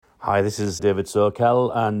Hi, this is David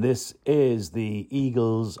Sokel, and this is the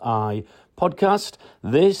Eagle's Eye podcast.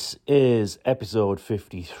 This is episode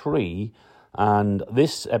 53, and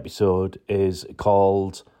this episode is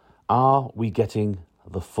called Are We Getting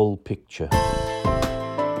the Full Picture?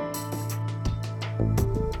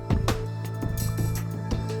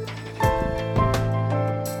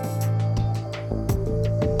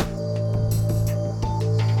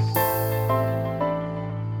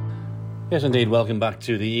 Yes, indeed. Welcome back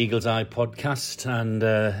to the Eagle's Eye podcast, and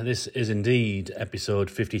this is indeed episode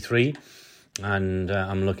 53, and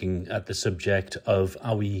I'm looking at the subject of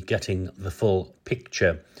are we getting the full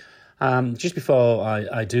picture? Just before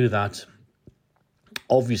I do that,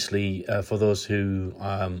 obviously, for those who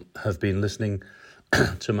have been listening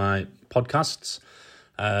to my podcasts,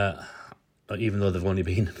 even though they've only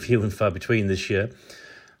been few and far between this year,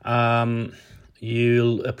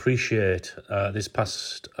 you'll appreciate this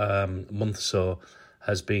past month or so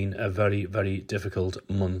has been a very, very difficult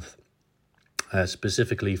month,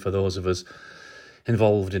 specifically for those of us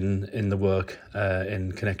involved in the work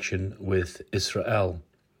in connection with Israel.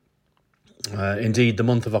 Indeed, the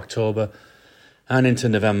month of October and into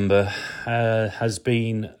November has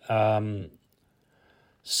been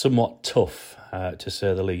somewhat tough, to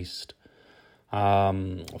say the least.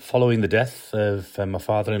 Following the death of my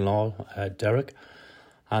father-in-law, Derek,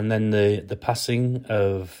 and then the passing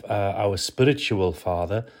of our spiritual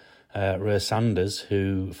father, Ray Sanders,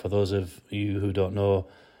 who, for those of you who don't know,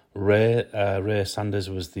 Ray Sanders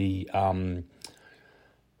was the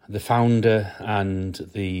founder and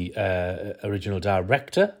the original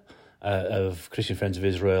director of Christian Friends of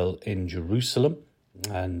Israel in Jerusalem,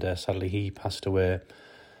 and sadly he passed away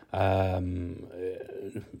 4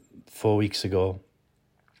 weeks ago.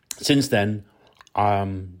 Since then,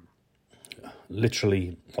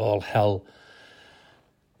 literally all hell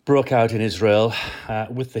broke out in Israel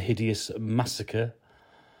with the hideous massacre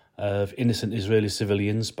of innocent Israeli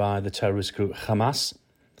civilians by the terrorist group Hamas,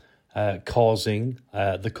 causing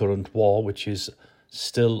the current war, which is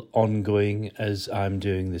still ongoing as I'm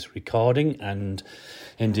doing this recording, and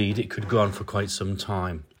indeed it could go on for quite some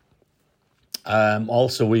time.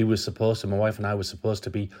 Also, my wife and I were supposed to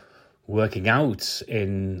be working out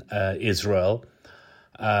in Israel,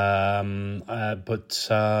 but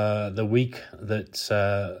the week that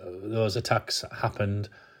those attacks happened,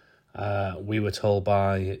 we were told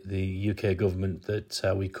by the UK government that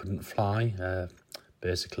we couldn't fly.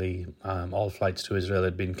 Basically, all flights to Israel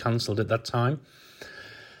had been cancelled at that time,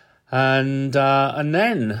 and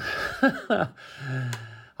then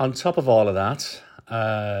on top of all of that,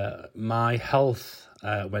 my health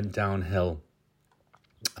went downhill.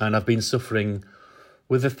 And I've been suffering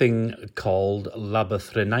with a thing called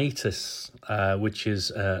labyrinthitis, which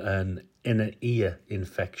is an inner ear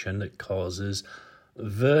infection that causes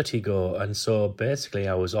vertigo. And so basically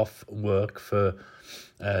I was off work for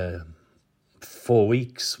 4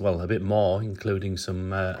 weeks, well, a bit more, including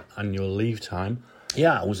some annual leave time.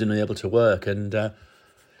 Yeah, I was unable to work, and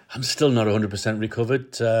I'm still not 100%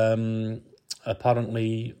 recovered.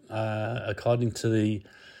 Apparently, according to the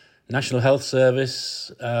National Health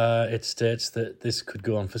Service, it states that this could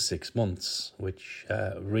go on for 6 months, which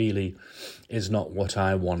really is not what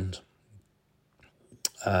I want.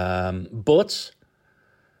 But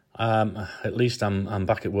at least I'm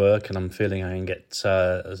back at work, and I'm feeling I can get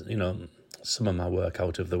some of my work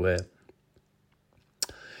out of the way.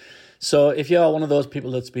 So if you're one of those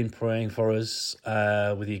people that's been praying for us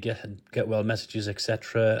with your get well messages,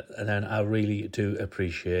 etc., then I really do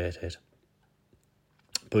appreciate it.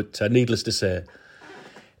 But needless to say,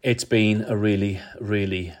 it's been a really,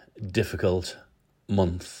 really difficult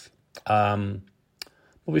month. But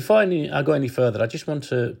before I go any further, I just want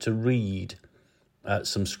to read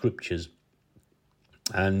some scriptures.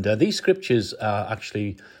 And these scriptures are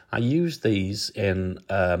actually, I used these in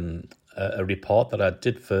a report that I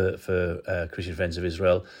did for Christian Friends of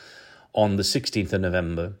Israel on the 16th of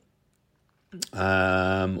November,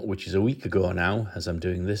 which is a week ago now, as I'm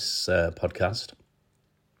doing this podcast.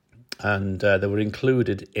 And they were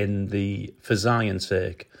included in the For Zion's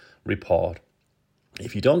Sake report.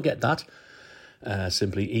 If you don't get that,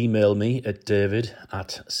 simply email me at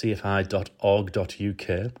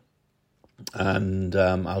david@cfi.org.uk, and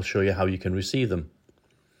I'll show you how you can receive them.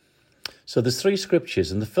 So there's 3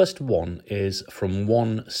 scriptures, and the first one is from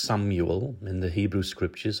 1 Samuel in the Hebrew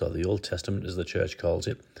Scriptures, or the Old Testament as the church calls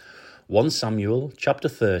it. 1 Samuel chapter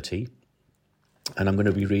 30, and I'm going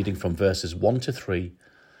to be reading from verses 1 to 3,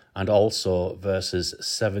 and also verses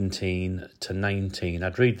 17 to 19.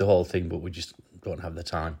 I'd read the whole thing, but we just don't have the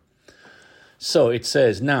time. So it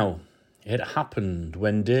says, "Now It happened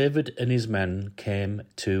when David and his men came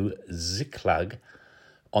to Ziklag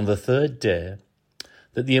on the third day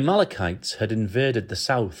that the Amalekites had invaded the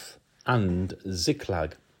south and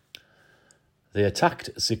Ziklag. They attacked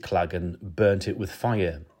Ziklag and burnt it with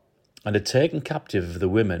fire, and had taken captive the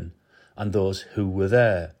women and those who were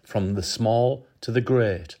there, from the small to the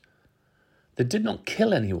great. They did not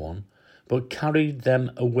kill anyone, but carried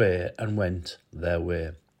them away and went their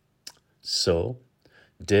way. So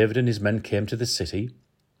David and his men came to the city,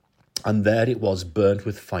 and there it was burnt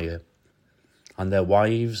with fire, and their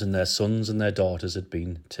wives and their sons and their daughters had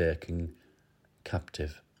been taken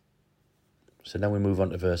captive. So now we move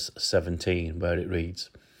on to verse 17, where it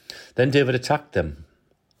reads, Then David attacked them.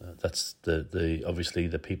 That's the obviously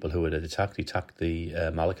the people who had attacked. He attacked the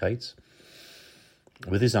Amalekites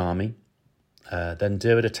with his army. Then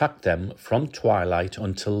David attacked them from twilight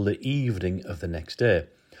until the evening of the next day.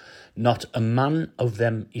 Not a man of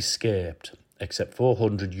them escaped, except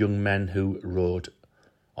 400 young men who rode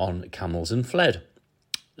on camels and fled.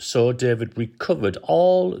 So David recovered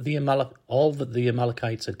all that the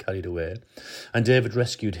Amalekites had carried away, and David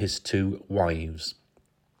rescued his 2 wives.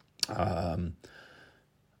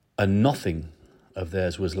 And nothing of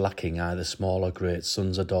theirs was lacking, either small or great,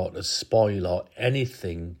 sons or daughters, spoil or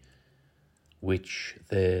anything which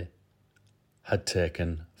they had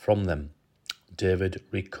taken from them. David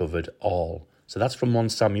recovered all. So that's from 1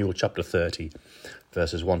 Samuel chapter 30,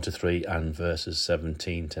 verses 1 to 3 and verses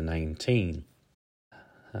 17 to 19.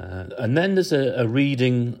 And then there's a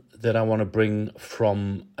reading that I want to bring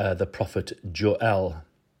from the prophet Joel,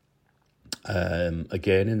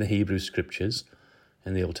 again in the Hebrew scriptures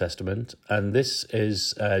in the Old Testament. And this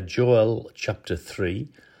is Joel chapter 3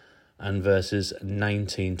 and verses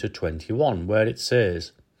 19 to 21, where it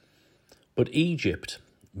says, But Egypt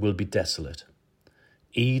will be desolate,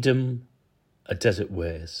 Edom a desert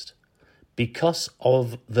waste, because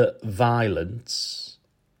of the violence.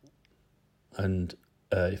 And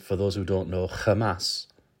for those who don't know, Hamas,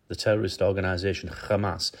 the terrorist organisation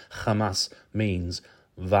Hamas means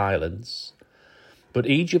violence. But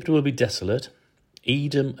Egypt will be desolate,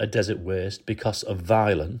 Edom a desert waste, because of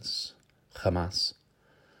violence, Hamas,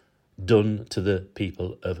 done to the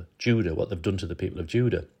people of Judah, what they've done to the people of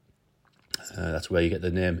Judah. That's where you get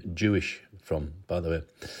the name Jewish from, by the way.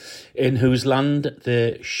 In whose land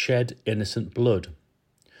they shed innocent blood.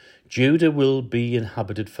 Judah will be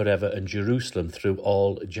inhabited forever, and Jerusalem through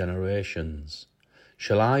all generations.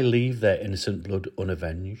 Shall I leave their innocent blood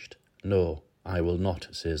unavenged? No, I will not,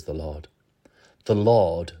 says the Lord. The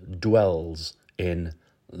Lord dwells in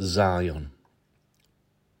Zion.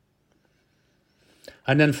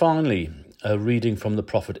 And then finally, a reading from the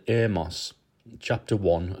prophet Amos, chapter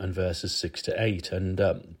 1 and verses 6 to 8. And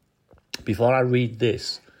before I read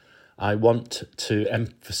this, I want to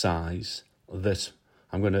emphasise that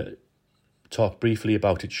I'm going to talk briefly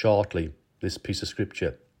about it shortly, this piece of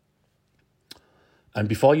scripture. And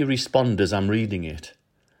before you respond as I'm reading it,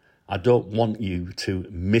 I don't want you to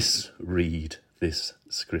misread this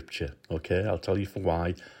scripture, okay? I'll tell you for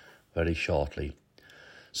why very shortly.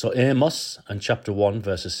 So Amos and chapter 1,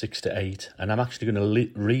 verses 6 to 8, and I'm actually going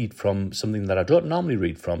to read from something that I don't normally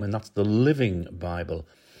read from, and that's the Living Bible.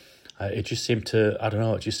 It just seemed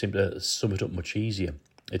to sum it up much easier.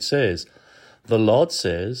 It says, The Lord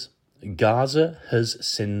says, Gaza has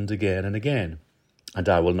sinned again and again, and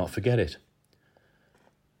I will not forget it.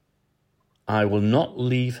 I will not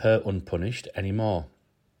leave her unpunished anymore.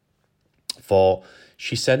 For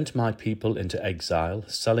she sent my people into exile,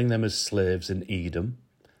 selling them as slaves in Edom.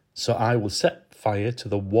 So I will set fire to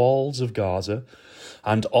the walls of Gaza,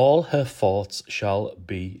 and all her forts shall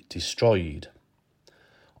be destroyed.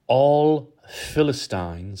 All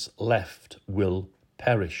Philistines left will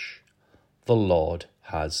perish. The Lord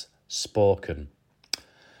has spoken.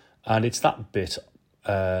 And it's that bit,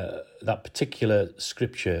 that particular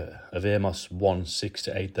scripture of Amos 1, 6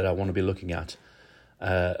 to 8 that I want to be looking at,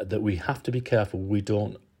 that we have to be careful we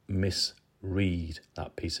don't misread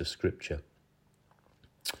that piece of scripture.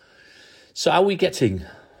 So are we getting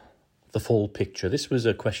the full picture? This was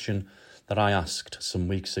a question that I asked some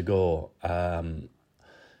weeks ago when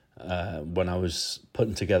I was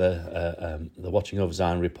putting together the Watching Over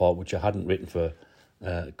Zion report, which I hadn't written for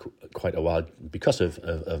quite a while because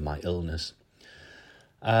of my illness.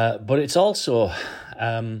 But it's also,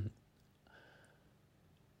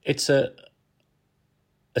 it's a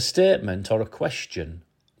statement or a question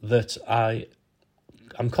that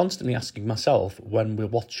I'm constantly asking myself when we're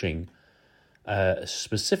watching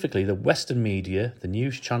specifically the Western media, the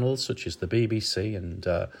news channels such as the BBC and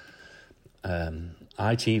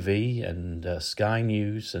ITV and Sky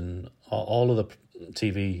News and all of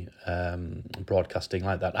TV broadcasting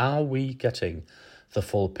like that, are we getting the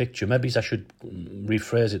full picture? Maybe I should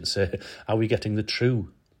rephrase it and say, are we getting the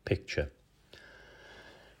true picture?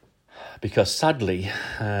 Because sadly,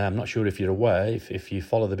 I'm not sure if you're aware, if you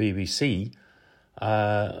follow the BBC,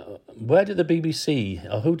 where did the BBC,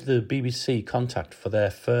 or who did the BBC contact for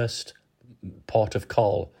their first port of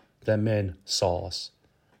call, their main source?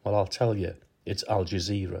 Well, I'll tell you, it's Al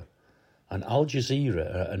Jazeera. And Al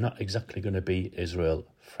Jazeera are not exactly going to be Israel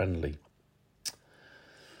friendly.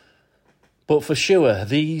 But for sure,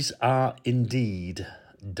 these are indeed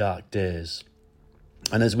dark days.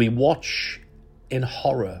 And as we watch in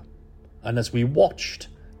horror, and as we watched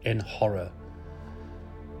in horror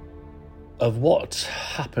of what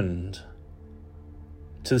happened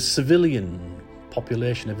to the civilian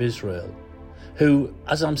population of Israel, who,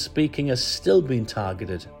 as I'm speaking, has still been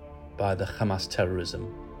targeted by the Hamas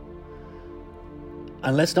terrorism.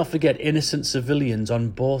 And let's not forget, innocent civilians on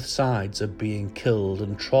both sides are being killed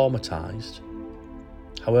and traumatised.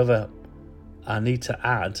 However, I need to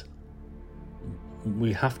add,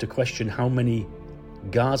 we have to question how many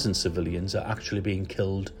Gazan civilians are actually being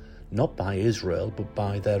killed, not by Israel, but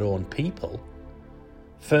by their own people.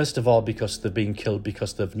 First of all, because they're being killed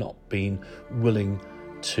because they've not been willing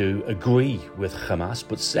to agree with Hamas.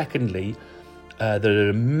 But secondly, there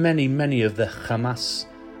are many of the Hamas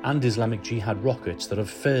and Islamic Jihad rockets that have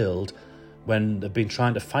failed when they've been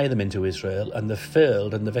trying to fire them into Israel, and they've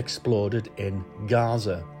failed and they've exploded in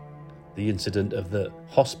Gaza. The incident of the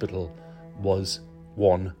hospital was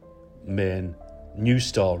one main news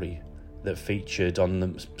story that featured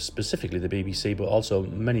on specifically the BBC, but also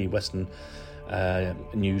many Western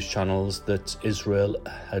news channels, that Israel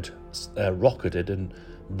had rocketed and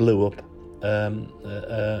blew up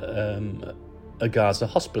a Gaza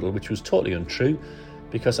hospital, which was totally untrue,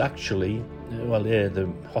 because actually,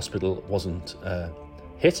 the hospital wasn't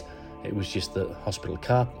hit. It was just the hospital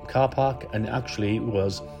car park, and actually it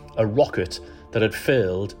was a rocket that had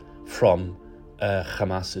failed from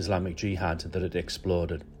Hamas Islamic Jihad that had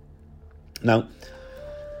exploded. Now,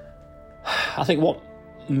 I think what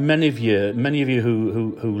many of you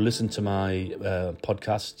who listen to my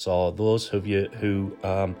podcasts, or those of you who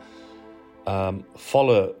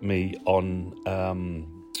follow me on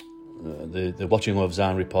the Watching of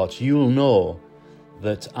Zion reports, you'll know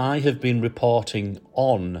that I have been reporting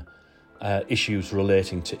on issues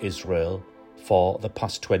relating to Israel for the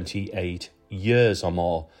past 28 years or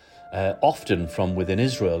more, often from within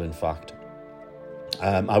Israel, in fact.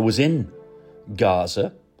 I was in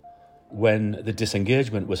Gaza when the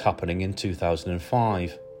disengagement was happening in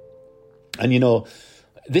 2005. And,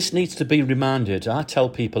 this needs to be reminded. I tell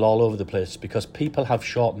people all over the place, because people have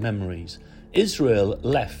short memories. Israel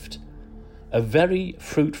left a very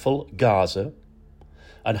fruitful Gaza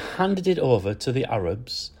and handed it over to the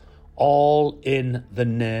Arabs, all in the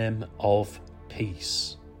name of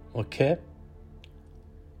peace. Okay?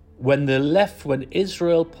 When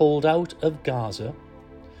Israel pulled out of Gaza,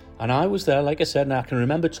 and I was there, like I said, and I can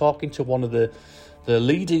remember talking to one of the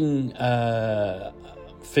leading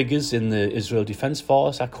figures in the Israel Defense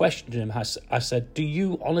Force. I questioned him. I said, do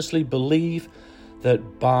you honestly believe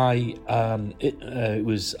that by, it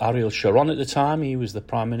was Ariel Sharon at the time, he was the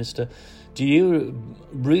Prime Minister, do you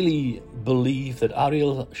really believe that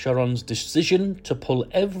Ariel Sharon's decision to pull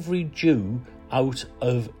every Jew out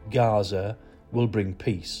of Gaza will bring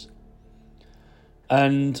peace?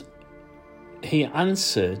 And he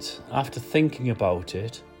answered, after thinking about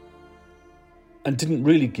it, and didn't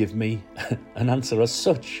really give me an answer as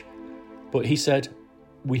such, but he said,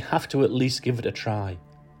 we have to at least give it a try.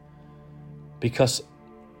 Because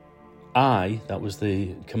that was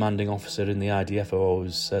the commanding officer in the IDF who I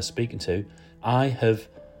was speaking to, I have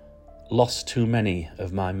lost too many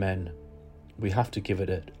of my men. We have to give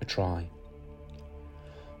it a try.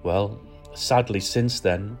 Well, sadly, since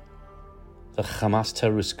then, the Hamas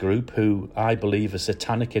terrorist group, who I believe are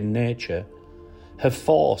satanic in nature, have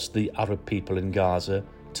forced the Arab people in Gaza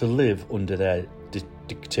to live under their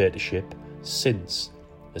dictatorship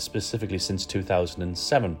specifically since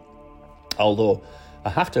 2007. Although I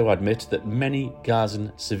have to admit that many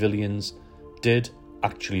Gazan civilians did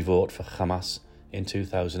actually vote for Hamas in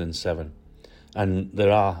 2007, and they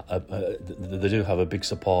do have a big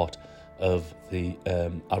support of the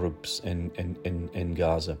Arabs in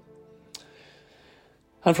Gaza.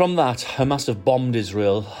 And from that, Hamas have bombed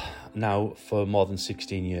Israel now for more than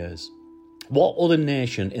 16 years. What other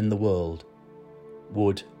nation in the world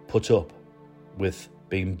would put up with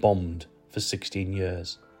being bombed for 16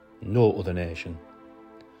 years? No other nation.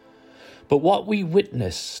 But what we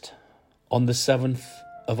witnessed on the 7th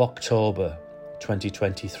of October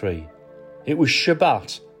 2023 It was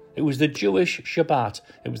Shabbat. It was the Jewish Shabbat.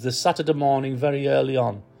 It was the Saturday morning very early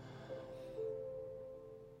on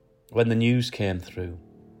when the news came through.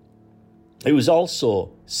 It was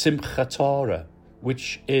also Simchat Torah,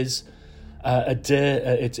 which is a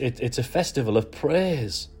day. It's a festival of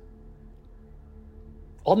praise.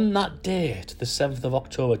 On that date, the 7th of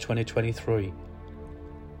October 2023,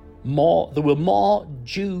 there were more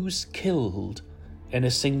Jews killed in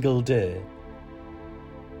a single day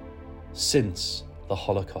since the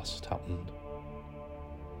Holocaust happened.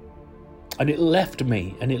 And it left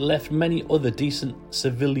me, and it left many other decent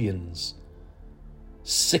civilians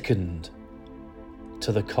sickened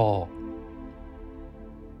to the core.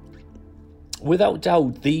 Without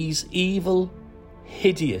doubt, these evil,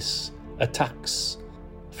 hideous attacks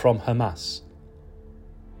from Hamas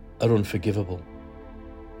are unforgivable.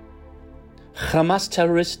 Hamas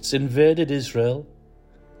terrorists invaded Israel,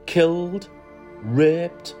 killed,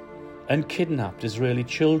 raped, and kidnapped Israeli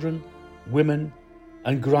children, women,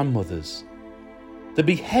 and grandmothers. They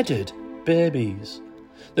beheaded babies.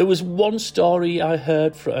 There was one story I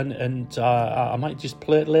heard, and I might just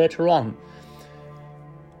play it later on,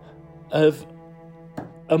 of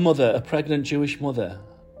a mother, a pregnant Jewish mother,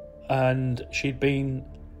 and she'd been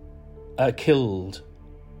killed.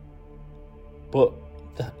 But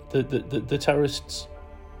the terrorists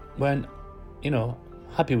weren't,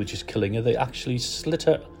 happy with just killing her. They actually slit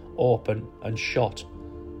her open and shot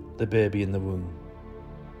the baby in the womb.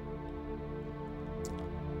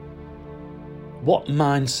 What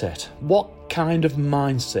mindset, what kind of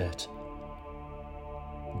mindset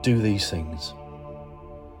do these things?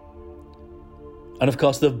 And of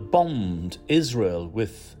course, they've bombed Israel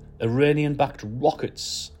with Iranian-backed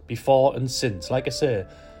rockets before and since. Like I say,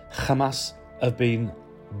 Hamas have been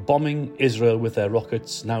bombing Israel with their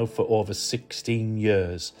rockets now for over 16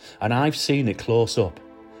 years. And I've seen it close up.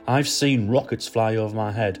 I've seen rockets fly over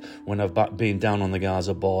my head when I've been down on the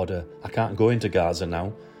Gaza border. I can't go into Gaza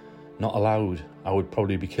now. Not allowed. I would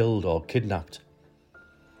probably be killed or kidnapped.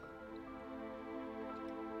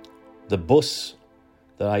 The bus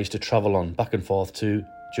that I used to travel on back and forth to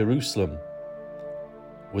Jerusalem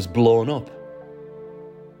was blown up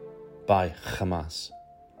by Hamas.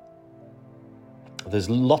 There's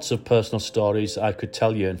lots of personal stories I could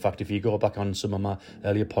tell you. In fact, if you go back on some of my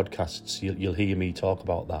earlier podcasts, you'll hear me talk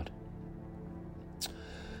about that.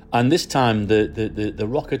 And this time, the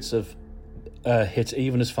rockets have hit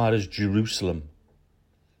even as far as Jerusalem,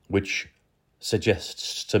 which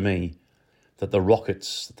suggests to me that the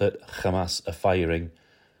rockets that Hamas are firing,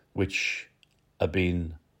 which are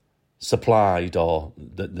being supplied, or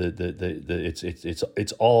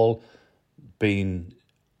it's all been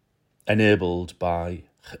enabled by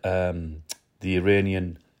the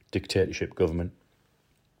Iranian dictatorship government.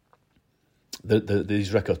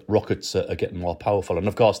 These rockets are getting more powerful. And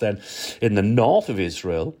of course then, in the north of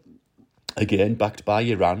Israel, again backed by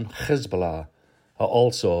Iran, Hezbollah are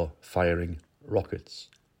also firing rockets.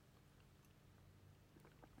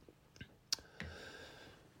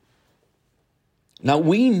 Now,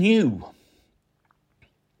 we knew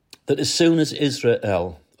that as soon as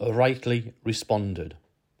Israel rightly responded,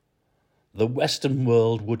 the Western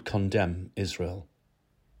world would condemn Israel.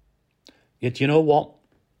 Yet you know what?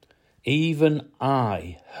 Even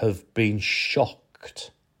I have been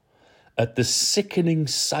shocked at the sickening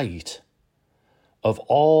sight of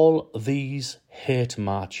all these hate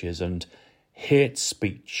marches and hate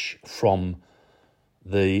speech from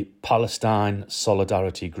the Palestine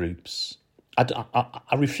Solidarity groups.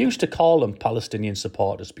 I refuse to call them Palestinian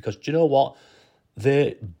supporters because, do you know what?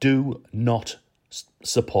 They do not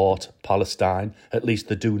support Palestine. At least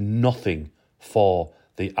they do nothing for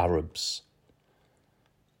the Arabs.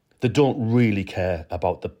 They don't really care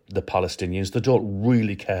about the Palestinians. They don't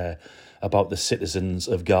really care about the citizens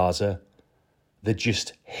of Gaza. They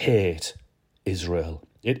just hate Israel.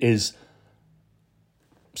 It is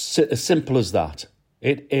as simple as that.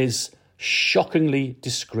 It is shockingly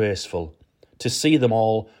disgraceful to see them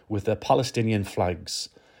all with their Palestinian flags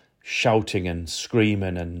shouting and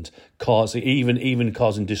screaming and even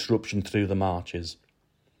causing disruption through the marches.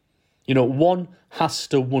 You know, one has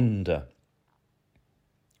to wonder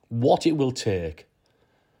what it will take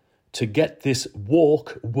to get this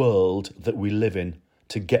woke world that we live in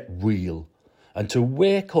to get real and to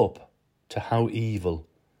wake up to how evil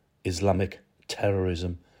Islamic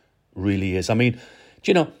terrorism really is. I mean,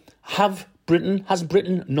 do you know, has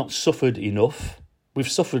Britain not suffered enough? We've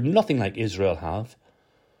suffered nothing like Israel have.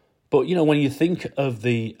 But, you know, when you think of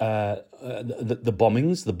the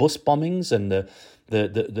bombings, the bus bombings and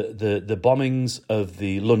the bombings of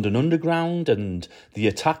the London Underground and the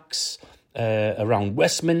attacks around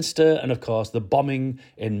Westminster, and of course the bombing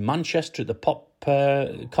in Manchester at the pop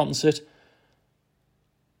concert.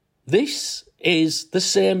 This is the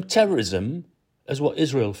same terrorism as what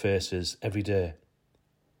Israel faces every day.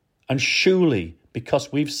 And surely,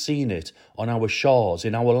 because we've seen it on our shores,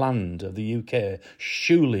 in our land of the UK,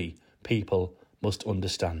 surely people must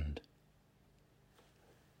understand.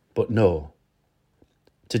 But no.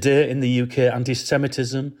 Today in the UK,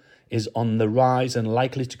 anti-Semitism is on the rise and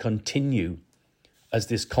likely to continue as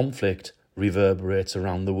this conflict reverberates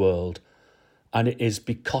around the world. And it is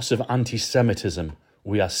because of anti-Semitism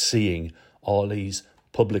we are seeing all these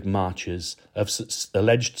public marches of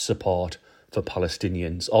alleged support for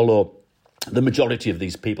Palestinians, although the majority of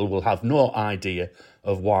these people will have no idea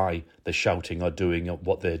of why they're shouting or doing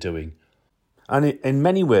what they're doing. And in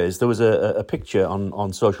many ways, there was a picture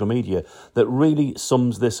on social media that really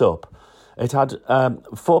sums this up. It had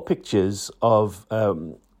 4 pictures of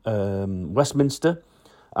Westminster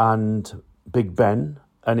and Big Ben,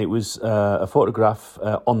 and it was a photograph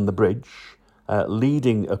on the bridge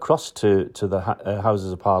leading across to the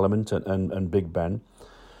Houses of Parliament and Big Ben,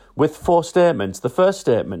 with 4 statements. The first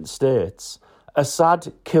statement states,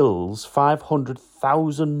 Assad kills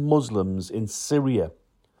 500,000 Muslims in Syria.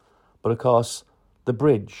 But of course, the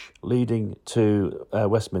bridge leading to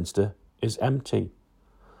Westminster is empty.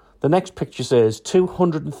 The next picture says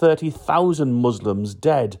 230,000 Muslims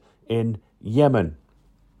dead in Yemen.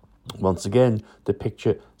 Once again, the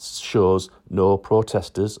picture shows no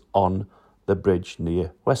protesters on the bridge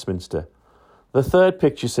near Westminster. The third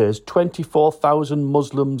picture says 24,000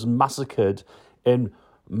 Muslims massacred in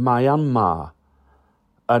Myanmar.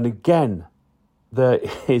 And again, there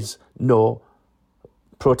is no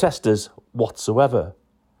protesters whatsoever.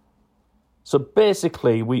 So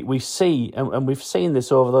basically, we see, and we've seen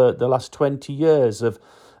this over the last 20 years of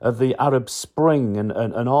the Arab Spring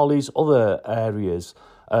and all these other areas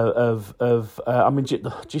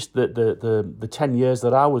just the 10 years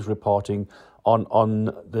that I was reporting on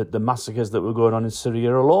the massacres that were going on in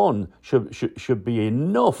Syria alone should be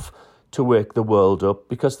enough to wake the world up,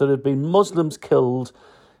 because there have been Muslims killed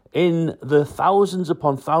in the thousands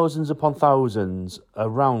upon thousands upon thousands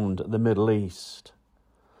around the Middle East.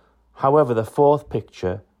 However, the fourth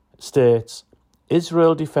picture states,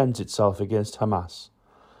 Israel defends itself against Hamas,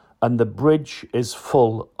 and the bridge is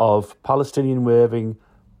full of Palestinian waving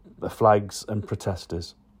flags and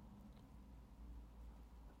protesters.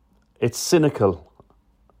 It's cynical.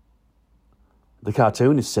 The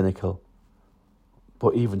cartoon is cynical,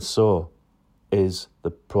 but even so is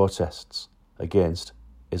the protests against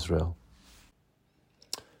Israel.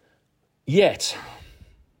 Yet,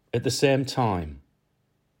 at the same time,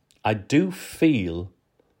 I do feel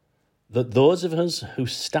that those of us who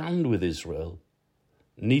stand with Israel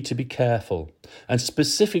need to be careful. And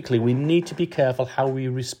specifically, we need to be careful how we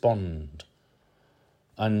respond.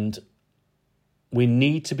 And we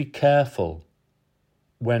need to be careful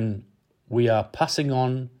when we are passing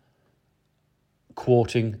on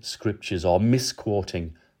quoting scriptures or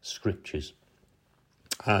misquoting scriptures.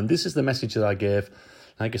 And this is the message that I gave,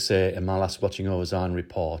 like I say, in my last Watching Over Zion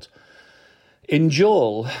report. In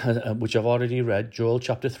Joel, which I've already read, Joel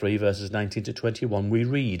chapter 3, verses 19 to 21, we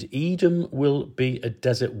read, Edom will be a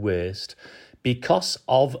desert waste because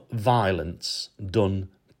of violence done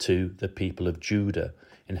to the people of Judah,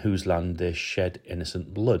 in whose land they shed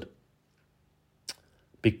innocent blood.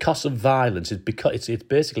 Because of violence,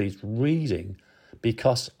 it's reading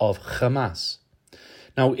because of Hamas.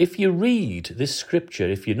 Now, if you read this scripture,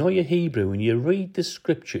 if you know your Hebrew and you read this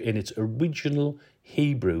scripture in its original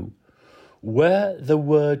Hebrew, where the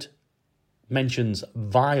word mentions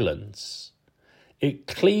violence, it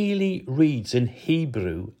clearly reads in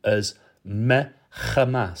Hebrew as me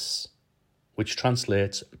Hamas, which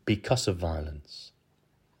translates because of violence.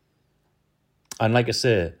 And like I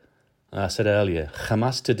said earlier,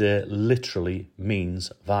 Hamas today literally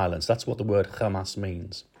means violence. That's what the word Hamas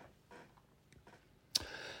means.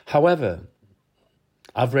 However,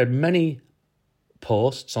 I've read many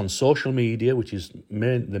posts on social media, which is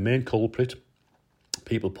the main culprit,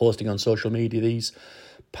 people posting on social media these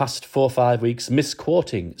past 4 or 5 weeks,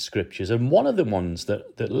 misquoting scriptures. And one of the ones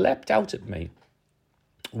that leapt out at me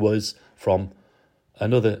was from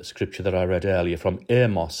another scripture that I read earlier, from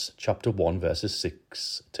Amos chapter 1, verses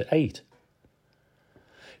 6 to 8.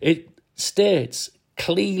 It states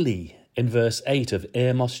clearly in verse 8 of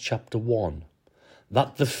Amos chapter 1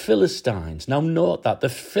 that the Philistines, now note that the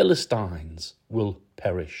Philistines will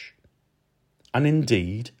perish. And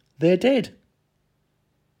indeed, they did.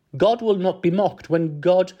 God will not be mocked. When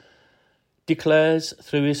God declares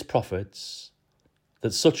through his prophets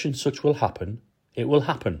that such and such will happen, it will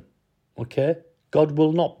happen. Okay? God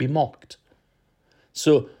will not be mocked.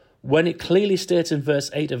 So when it clearly states in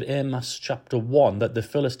verse 8 of Amos chapter 1 that the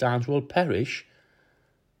Philistines will perish,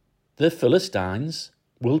 the Philistines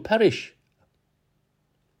will perish.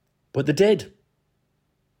 But they did.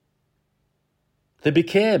 They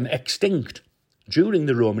became extinct during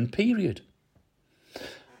the Roman period.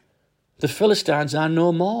 The Philistines are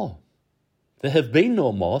no more. They have been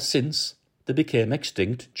no more since they became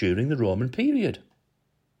extinct during the Roman period.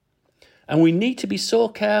 And we need to be so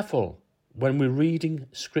careful when we're reading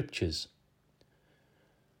scriptures.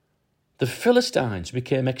 The Philistines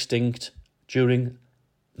became extinct during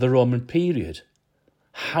the Roman period.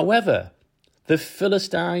 However, the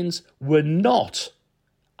Philistines were not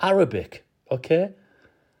Arabic, okay?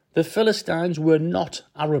 The Philistines were not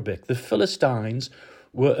Arabic. The Philistines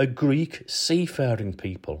were a Greek seafaring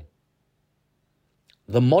people.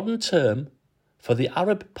 The modern term for the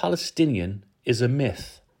Arab Palestinian is a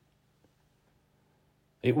myth.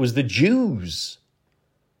 It was the Jews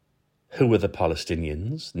who were the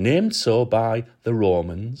Palestinians, named so by the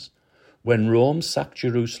Romans when Rome sacked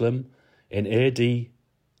Jerusalem in AD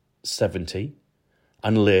 70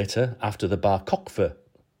 and later after the Bar Kokhba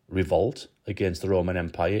revolt against the Roman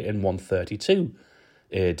Empire in 132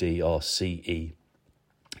 AD or CE,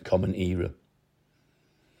 Common Era.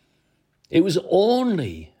 It was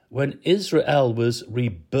only when Israel was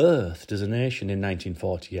rebirthed as a nation in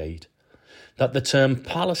 1948 that the term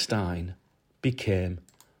Palestine became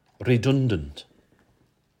redundant.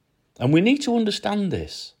 And we need to understand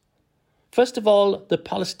this. First of all,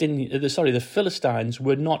 the Philistines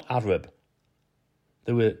were not Arab.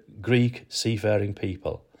 They were Greek seafaring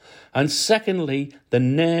people. And secondly, the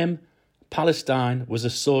name Palestine was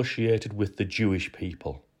associated with the Jewish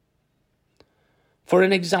people. For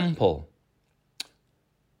an example,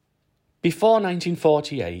 before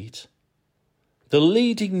 1948, the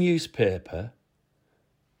leading newspaper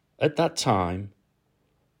at that time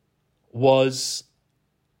was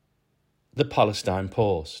the Palestine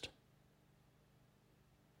Post.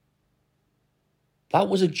 That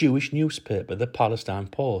was a Jewish newspaper, the Palestine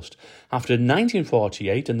Post. After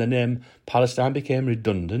 1948 and the name Palestine became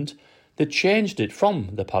redundant, they changed it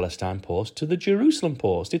from the Palestine Post to the Jerusalem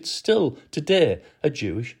Post. It's still today a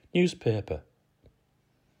Jewish newspaper.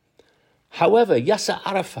 However, Yasser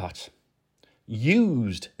Arafat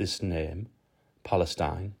used this name,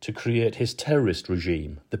 Palestine, to create his terrorist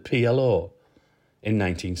regime, the PLO, in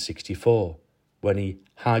 1964, when he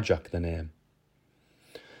hijacked the name.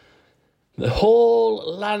 The whole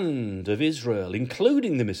land of Israel,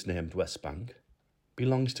 including the misnamed West Bank,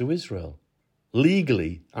 belongs to Israel,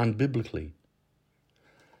 legally and biblically.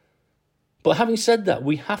 But having said that,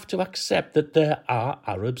 we have to accept that there are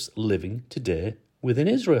Arabs living today within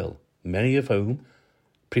Israel, many of whom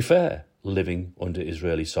prefer living under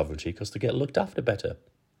Israeli sovereignty because they get looked after better.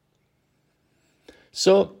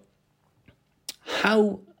 So,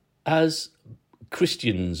 how, as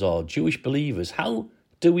Christians or Jewish believers, how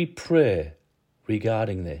do we pray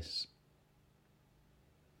regarding this?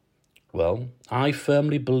 Well, I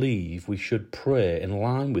firmly believe we should pray in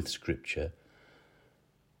line with Scripture,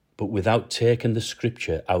 but without taking the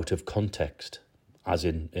Scripture out of context, as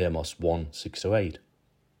in Amos 1:6-8.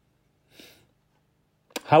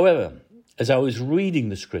 However, as I was reading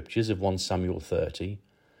the Scriptures of 1 Samuel 30,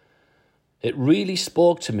 it really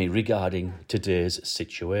spoke to me regarding today's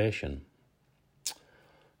situation.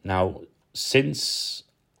 Now, since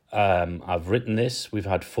I've written this, we've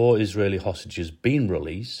had 4 Israeli hostages being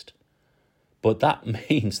released, but that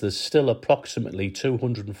means there's still approximately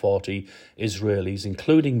 240 Israelis,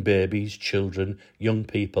 including babies, children, young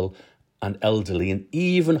people, and elderly, and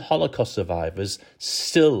even Holocaust survivors,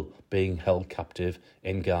 still being held captive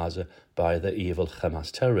in Gaza by the evil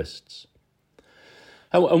Hamas terrorists.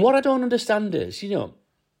 And what I don't understand is,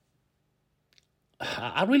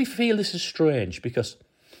 I really feel this is strange because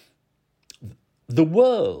the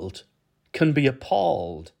world can be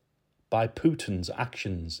appalled by Putin's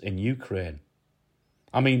actions in Ukraine.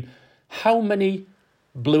 I mean, how many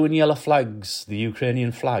blue and yellow flags, the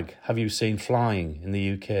Ukrainian flag, have you seen flying in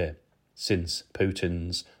the UK since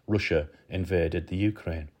Putin's Russia invaded the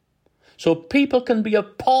Ukraine? So people can be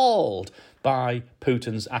appalled by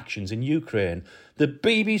Putin's actions in Ukraine. The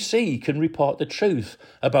BBC can report the truth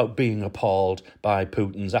about being appalled by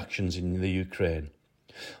Putin's actions in the Ukraine.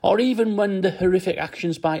 Or even when the horrific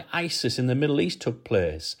actions by ISIS in the Middle East took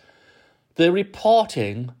place, the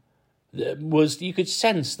reporting was, you could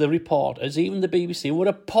sense the reporters, even the BBC, were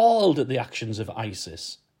appalled at the actions of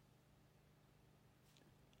ISIS.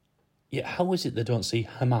 Yet how is it they don't see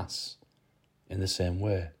Hamas in the same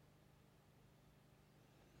way?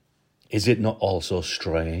 Is it not also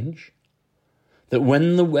strange that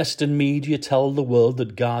when the Western media tell the world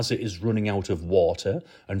that Gaza is running out of water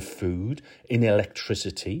and food and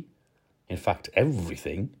electricity, in fact,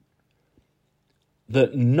 everything,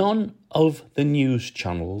 that none of the news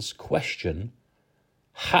channels question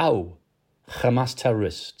how Hamas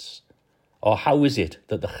terrorists, or how is it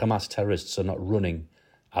that the Hamas terrorists are not running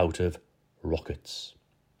out of rockets?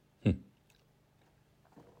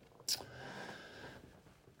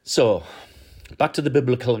 So, back to the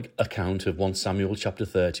biblical account of 1 Samuel chapter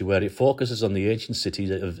 30, where it focuses on the ancient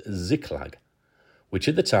city of Ziklag, which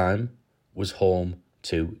at the time was home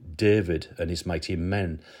to David and his mighty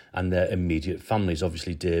men and their immediate families.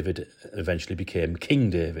 Obviously, David eventually became King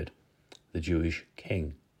David, the Jewish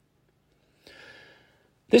king.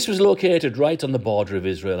 This was located right on the border of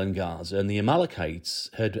Israel and Gaza, and the Amalekites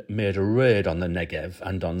had made a raid on the Negev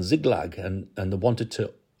and on Ziklag, and they wanted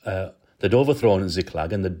to... They'd overthrown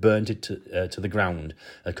Ziklag and they'd burnt it to the ground,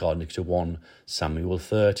 according to 1 Samuel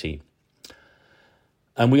 30.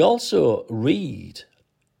 And we also read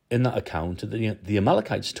in that account that the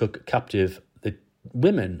Amalekites took captive the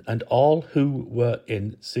women and all who were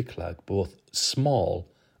in Ziklag, both small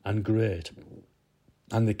and great,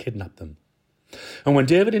 and they kidnapped them. And when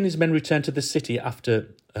David and his men returned to the city after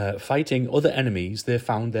fighting other enemies, they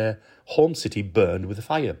found their home city burned with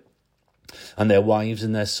fire, and their wives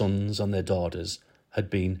and their sons and their daughters had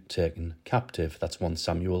been taken captive. That's 1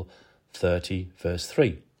 Samuel 30, verse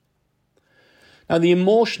 3. Now, the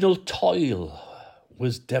emotional toil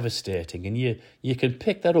was devastating, and you can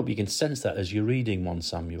pick that up, you can sense that as you're reading 1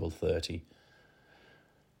 Samuel 30.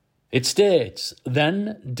 It states,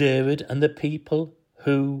 "Then David and the people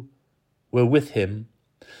who were with him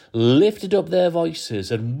lifted up their voices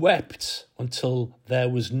and wept until there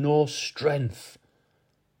was no strength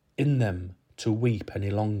in them to weep any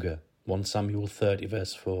longer." 1 Samuel 30,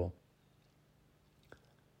 verse 4.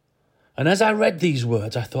 And as I read these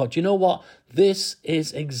words, I thought, you know what? This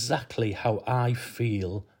is exactly how I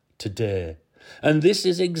feel today. And this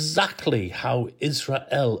is exactly how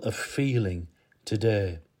Israel are feeling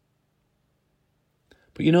today.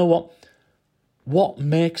 But you know what? What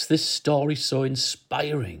makes this story so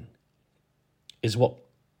inspiring is what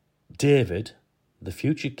David, the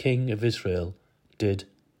future king of Israel, did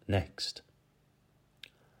next.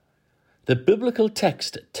 The biblical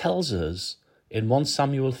text tells us in 1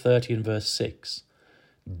 Samuel 30 and verse 6,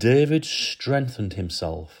 David strengthened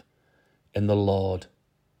himself in the Lord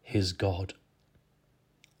his God.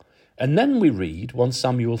 And then we read 1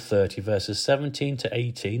 Samuel 30 verses 17 to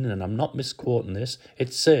 18, and I'm not misquoting this,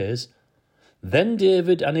 it says, "Then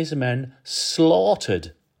David and his men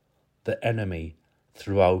slaughtered the enemy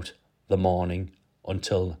throughout the morning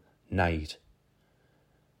until night.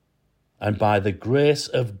 And by the grace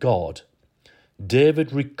of God,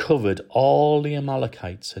 David recovered all the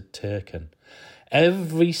Amalekites had taken.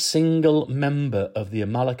 Every single member of the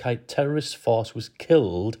Amalekite terrorist force was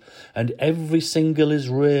killed, and every single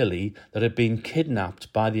Israeli that had been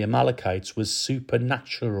kidnapped by the Amalekites was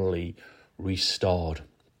supernaturally restored."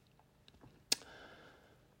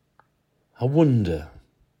 I wonder,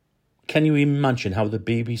 can you imagine how the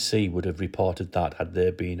BBC would have reported that had they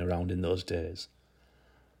been around in those days?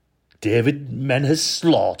 David men has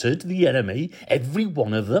slaughtered the enemy, every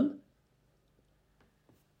one of them.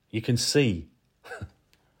 You can see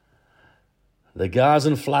the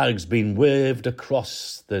Gazan flags being waved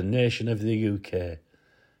across the nation of the UK,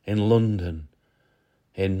 in London,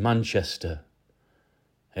 in Manchester,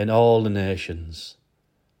 in all the nations.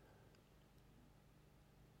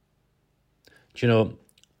 Do you know,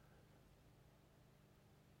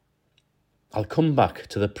 I'll come back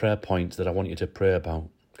to the prayer point that I want you to pray about,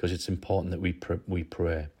 because it's important that we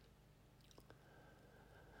pray.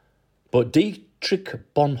 But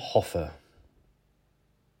Dietrich Bonhoeffer,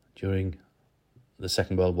 during the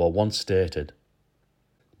Second World War, once stated,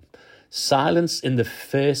 "Silence in the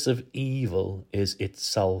face of evil is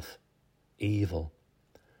itself evil."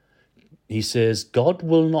 He says, "God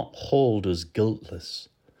will not hold us guiltless.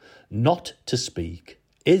 Not to speak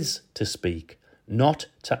is to speak. Not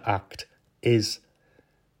to act is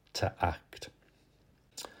to act."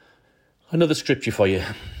 Another scripture for you.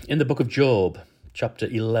 In the book of Job, chapter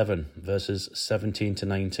 11, verses 17 to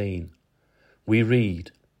 19, we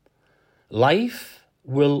read, "Life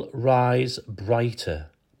will rise brighter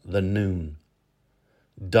than noon.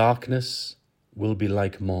 Darkness will be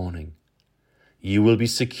like morning. You will be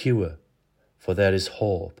secure, for there is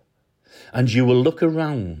hope. And you will look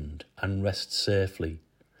around and rest safely.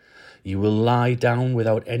 You will lie down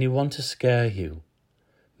without anyone to scare you.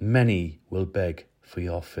 Many will beg for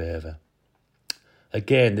your favour."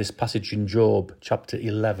 Again, this passage in Job chapter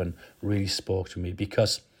 11 really spoke to me,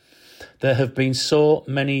 because There have been so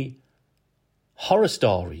many horror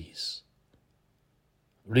stories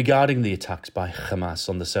regarding the attacks by Hamas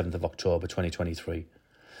on the 7th of October 2023,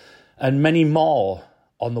 and many more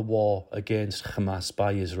on the war against Hamas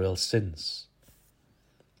by Israel since.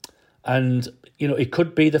 And, it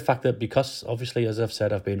could be the fact that because, obviously, as I've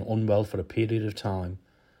said, I've been unwell for a period of time,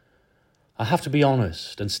 I have to be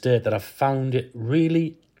honest and state that I've found it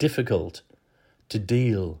really difficult to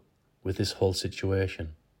deal with this whole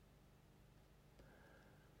situation.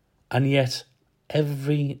 And yet,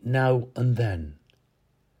 every now and then,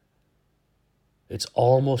 it's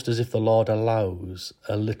almost as if the Lord allows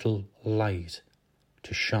a little light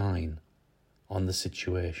to shine on the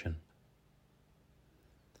situation.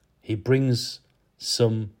 He brings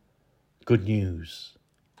some good news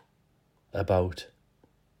about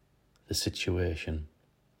the situation.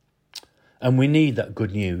 And we need that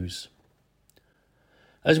good news.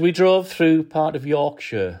 As we drove through part of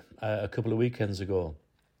Yorkshire a couple of weekends ago,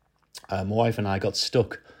 my wife and I got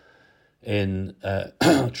stuck in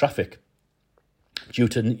traffic due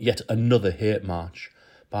to yet another hate march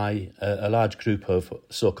by a large group of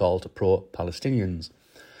so-called pro-Palestinians.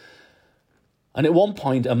 And at one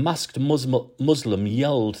point, a masked Muslim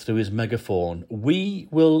yelled through his megaphone, "We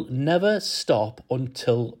will never stop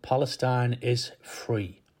until Palestine is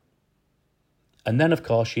free." And then, of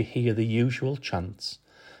course, you hear the usual chants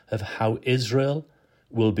of how Israel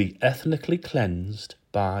will be ethnically cleansed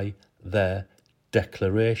by their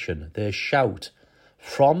declaration. They shout,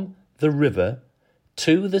 "From the river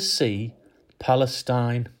to the sea,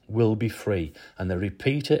 Palestine will be free." And they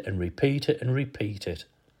repeat it and repeat it and repeat it.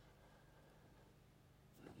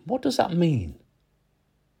 What does that mean?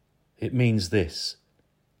 It means this.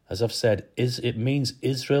 As I've said, it means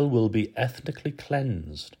Israel will be ethnically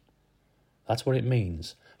cleansed. That's what it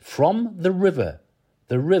means. From the river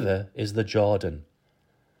is the Jordan.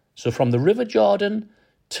 So from the River Jordan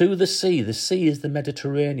to the sea is the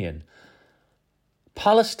Mediterranean.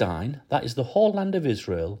 Palestine, that is the whole land of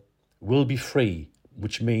Israel, will be free,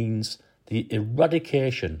 which means the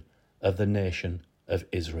eradication of the nation of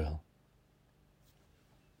Israel.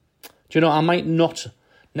 Do you know, I might not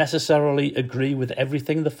necessarily agree with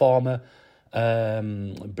everything the former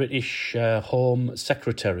British Home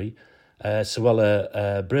Secretary,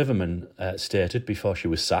 Suella Braverman, stated before she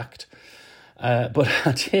was sacked, but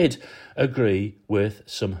I did agree with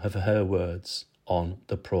some of her words on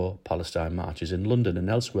the pro-Palestine marches in London and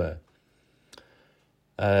elsewhere.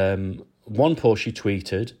 One post she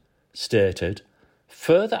tweeted stated,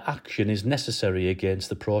 "Further action is necessary against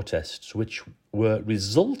the protests which were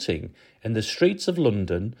resulting in the streets of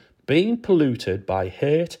London being polluted by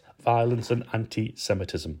hate, violence and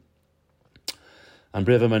anti-Semitism." And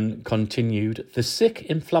Braverman continued, the sick,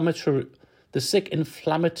 inflammatory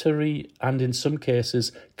and in some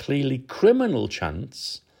cases clearly criminal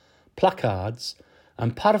chants, placards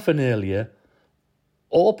and paraphernalia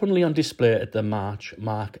openly on display at the march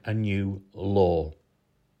mark a new low.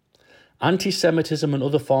 Anti-Semitism and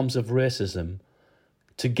other forms of racism,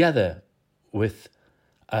 together with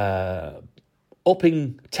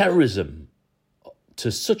upping terrorism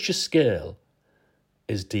to such a scale,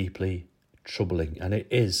 is deeply troubling, and it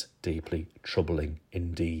is deeply troubling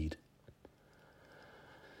indeed.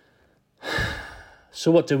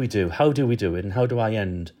 So what do we do? How do we do it? And how do I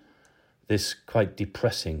end this quite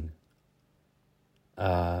depressing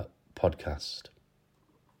podcast?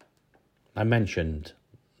 I mentioned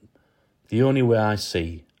the only way I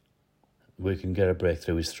see we can get a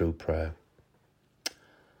breakthrough is through prayer.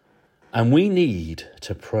 And we need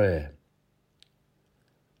to pray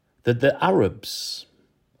that the Arabs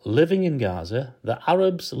living in Gaza, the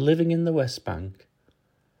Arabs living in the West Bank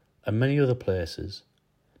and many other places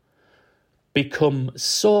become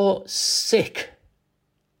so sick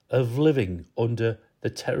of living under the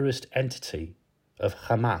terrorist entity of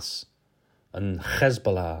Hamas and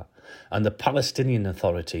Hezbollah and the Palestinian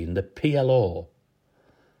Authority and the PLO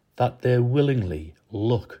that they willingly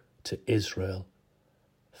look to Israel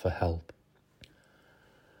for help.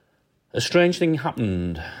 A strange thing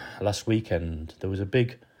happened last weekend. There was a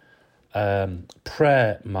big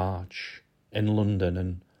prayer march in London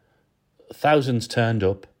and thousands turned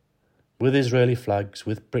up with Israeli flags,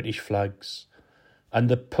 with British flags, and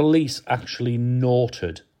the police actually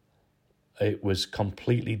noted it was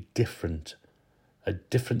completely different, a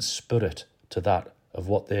different spirit to that of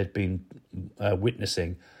what they had been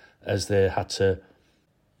witnessing as they had to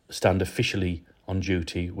stand officially on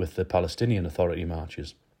duty with the Palestinian Authority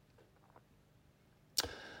marches.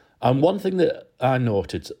 And one thing that I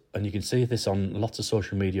noted, and you can see this on lots of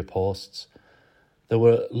social media posts, there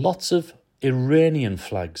were lots of Iranian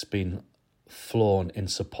flags being flown in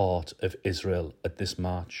support of Israel at this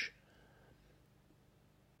march.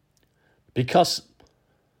 Because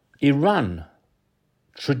Iran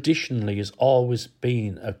traditionally has always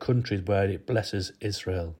been a country where it blesses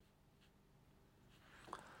Israel.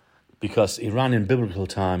 Because Iran in biblical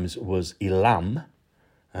times was Elam,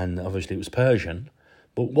 and obviously it was Persian,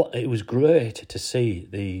 but it was great to see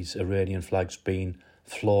these Iranian flags being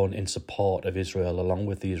flown in support of Israel, along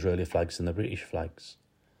with the Israeli flags and the British flags.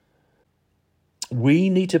 We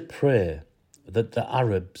need to pray that the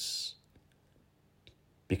Arabs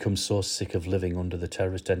become so sick of living under the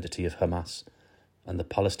terrorist entity of Hamas and the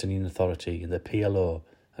Palestinian Authority and the PLO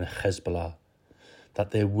and Hezbollah,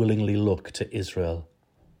 that they willingly look to Israel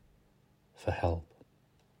for help.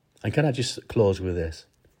 And can I just close with this?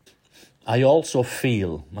 I also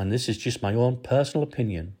feel, and this is just my own personal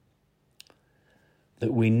opinion,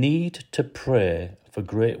 that we need to pray for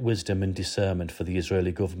great wisdom and discernment for the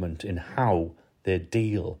Israeli government in how they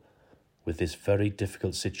deal with this very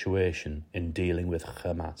difficult situation in dealing with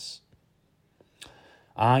Hamas.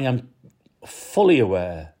 I am fully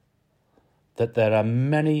aware that there are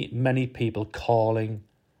many, many people calling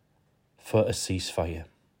for a ceasefire.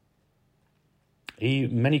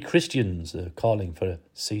 Many Christians are calling for a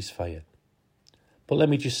ceasefire. But let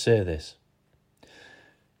me just say this.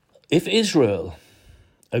 If Israel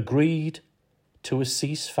agreed to a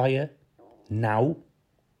ceasefire now,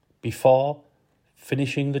 before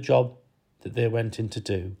finishing the job that they went in to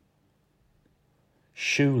do,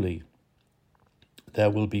 surely there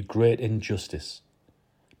will be great injustice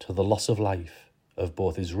to the loss of life of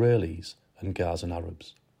both Israelis and Gazan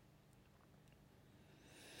Arabs.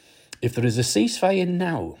 If there is a ceasefire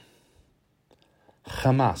now,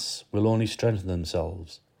 Hamas will only strengthen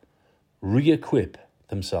themselves, re-equip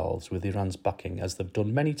themselves with Iran's backing, as they've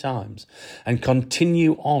done many times, and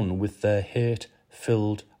continue on with their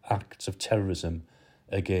hate-filled acts of terrorism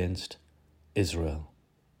against Israel.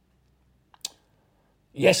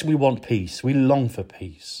 Yes, we want peace. We long for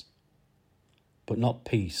peace, but not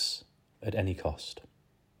peace at any cost.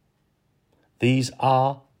 These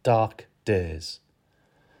are dark days,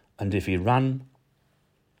 and if Iran,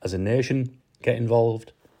 as a nation, get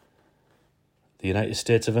involved, the United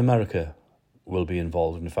States of America will be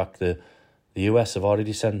involved. In fact, the US have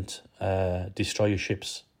already sent destroyer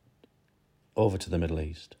ships over to the Middle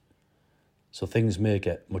East. So things may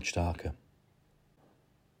get much darker.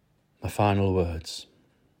 My final words.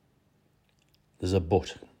 There's a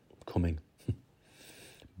but coming.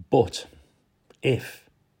 But if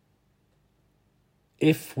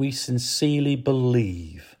we sincerely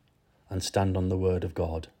believe and stand on the word of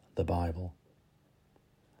God, the Bible,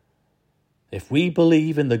 if we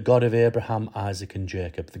believe in the God of Abraham, Isaac and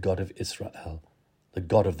Jacob, the God of Israel, the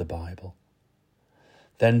God of the Bible,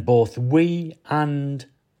 then both we and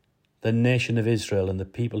the nation of Israel and the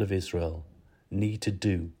people of Israel need to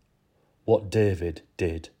do what David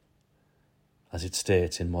did, as it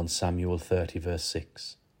states in 1 Samuel 30 verse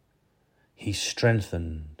 6. He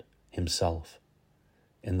strengthened himself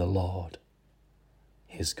in the Lord,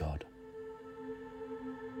 his God.